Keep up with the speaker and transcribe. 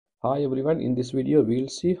Hi everyone, in this video we'll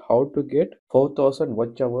see how to get 4000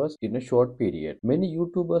 watch hours in a short period. Many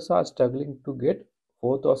YouTubers are struggling to get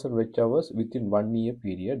 4000 watch hours within 1 year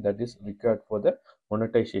period that is required for the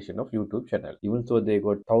monetization of YouTube channel. Even though they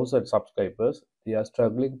got 1000 subscribers, they are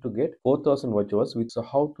struggling to get 4000 watch hours. So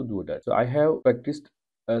how to do that? So I have practiced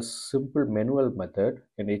a simple manual method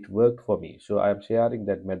and it worked for me. So I am sharing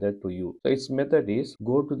that method to you. So its method is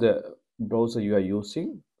go to the browser you are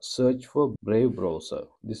using, search for Brave browser.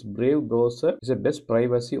 This Brave browser is the best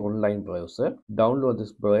privacy online browser. Download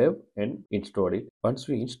this Brave and install it. Once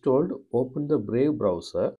we installed, open the Brave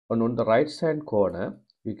browser and on the right hand corner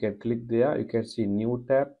you can click there. You can see new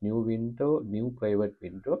tab, new window, new private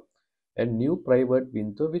window and new private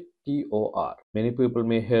window with TOR. Many people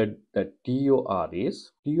may heard that TOR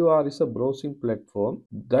is a browsing platform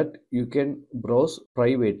that you can browse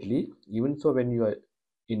privately. Even so when you are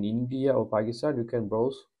in India or Pakistan, you can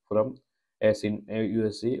browse from as in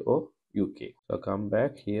USA or UK. So come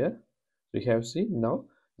back here. We have seen now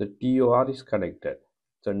the TOR is connected.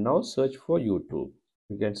 So now search for YouTube.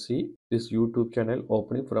 You can see this YouTube channel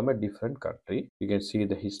opening from a different country. You can see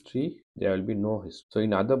the history. There will be no history. So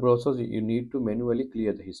in other browsers, you need to manually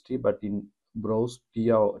clear the history, but in browse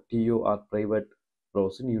TOR private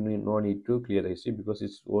browsing, you no need to clear the history because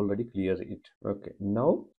it's already cleared it. Okay.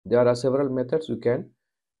 Now there are several methods you can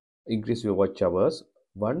increase your watch hours.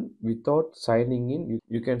 One, without signing in,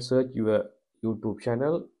 you can search your YouTube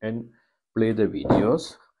channel and play the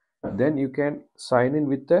videos. Then you can sign in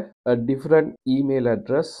with a different email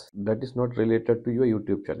address that is not related to your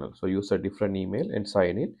YouTube channel. So use a different email and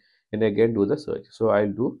sign in and again do the search. So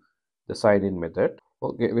I'll do the sign in method.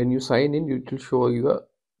 Okay, when you sign in, it will show your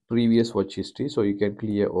previous watch history. So you can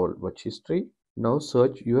clear all watch history. Now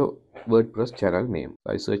search your WordPress channel name.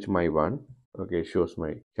 I search my one. Okay, shows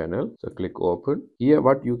my channel. So click open. Here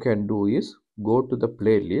what you can do is go to the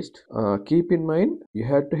playlist. Keep in mind you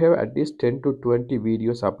have to have at least 10 to 20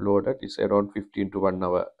 videos uploaded. It's around 15 to 1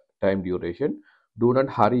 hour time duration. Do not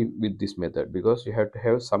hurry with this method because you have to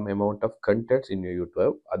have some amount of contents in your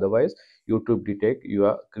YouTube. Otherwise YouTube detect you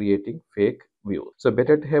are creating fake views. So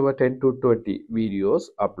better to have a 10 to 20 videos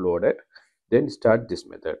uploaded, then start this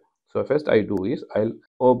method. So first I do is I'll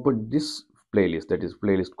open this playlist, that is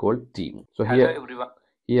playlist called theme. So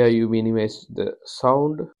here you minimize the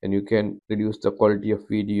sound and you can reduce the quality of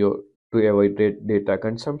video to avoid data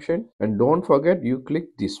consumption. And don't forget you click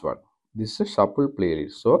this one. This is a shuffle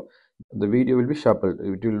playlist. So the video will be shuffled.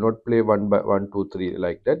 It will not play one by one, two, three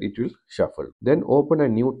like that. It will shuffle. Then open a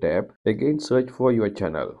new tab. Again search for your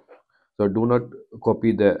channel. So do not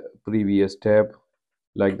copy the previous tab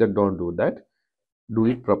like that. Don't do that. Do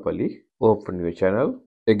it properly. Open your channel.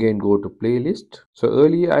 Again go to playlist. So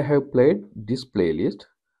earlier I have played this playlist.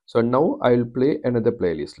 So now I will play another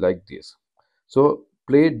playlist like this. So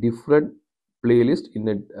play different playlist in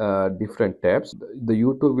a different tabs. The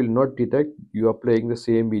YouTube will not detect you are playing the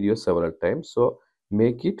same video several times. So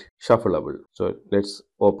make it shuffleable. So let's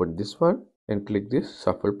open this one and click this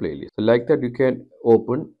shuffle playlist. So like that you can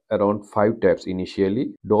open around 5 tabs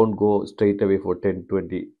initially. Don't go straight away for 10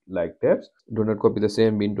 20 like tabs. Do not copy the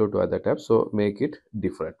same window to other tabs. So make it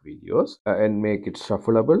different videos and make it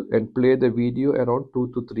shuffleable and play the video around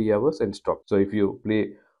 2 to 3 hours and stop. So if you play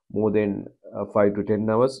more than 5 to 10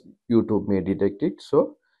 hours, YouTube may detect it.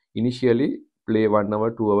 So initially play 1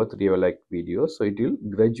 hour, 2 hour, 3 hour like videos. So it will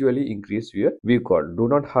gradually increase your view count. Do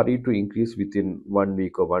not hurry to increase within 1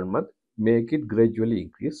 week or 1 month. Make it gradually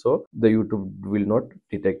increase so the YouTube will not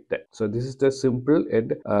detect that. So this is the simple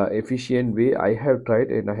and efficient way I have tried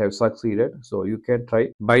and I have succeeded. So you can try.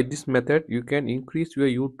 By this method you can increase your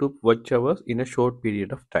YouTube watch hours in a short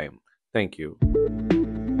period of time. Thank you.